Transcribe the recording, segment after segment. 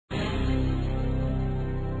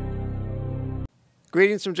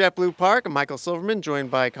Greetings from JetBlue Park. I'm Michael Silverman, joined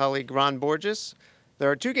by colleague Ron Borges. There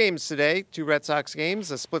are two games today, two Red Sox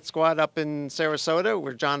games, a split squad up in Sarasota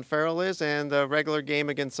where John Farrell is, and a regular game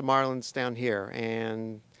against the Marlins down here.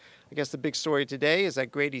 And I guess the big story today is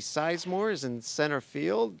that Grady Sizemore is in center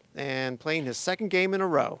field and playing his second game in a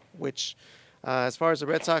row, which, as far as the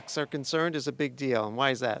Red Sox are concerned, is a big deal. And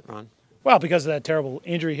why is that, Ron? Well, because of that terrible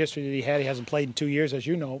injury history that he had. He hasn't played in 2 years, as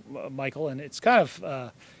you know, Michael, and it's kind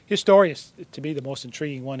of historious to be the most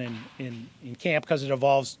intriguing one in camp because it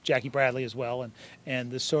involves Jackie Bradley as well,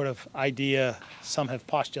 and this sort of idea some have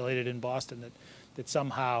postulated in Boston that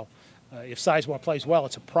somehow if Sizemore plays well,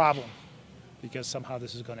 it's a problem because somehow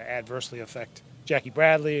this is going to adversely affect Jackie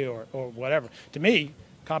Bradley or whatever. To me,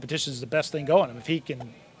 competition is the best thing going. If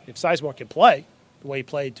Sizemore can play the way he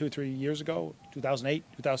played 2 or 3 years ago, 2008,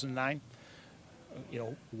 2009,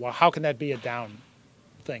 how can that be a down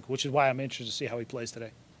thing? Which is why I'm interested to see how he plays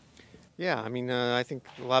today. Yeah, I think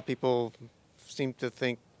a lot of people seem to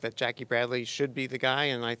think that Jackie Bradley should be the guy,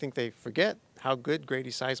 and I think they forget how good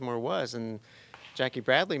Grady Sizemore was. And Jackie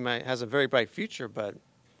Bradley has a very bright future, but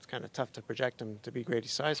it's kind of tough to project him to be Grady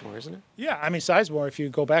Sizemore, isn't it? Yeah, Sizemore, if you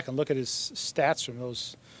go back and look at his stats from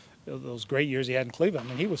those great years he had in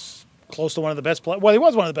Cleveland, he was close to one of the best players. Well, he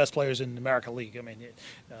was one of the best players in the American League.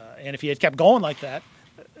 And if he had kept going like that,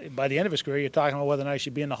 by the end of his career, you're talking about whether or not he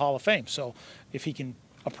should be in the Hall of Fame. So if he can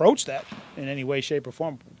approach that in any way, shape, or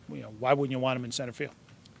form, why wouldn't you want him in center field?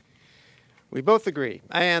 We both agree.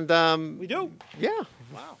 And we do? Yeah.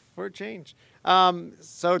 Wow. For a change.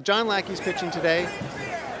 So John Lackey's pitching today.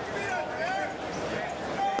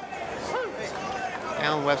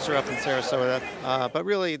 Alan Webster up in Sarasota. But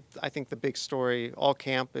really, I think the big story all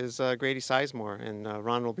camp is Grady Sizemore. And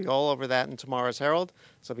Ron will be all over that in tomorrow's Herald.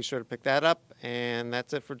 So be sure to pick that up. And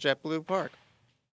that's it for JetBlue Park.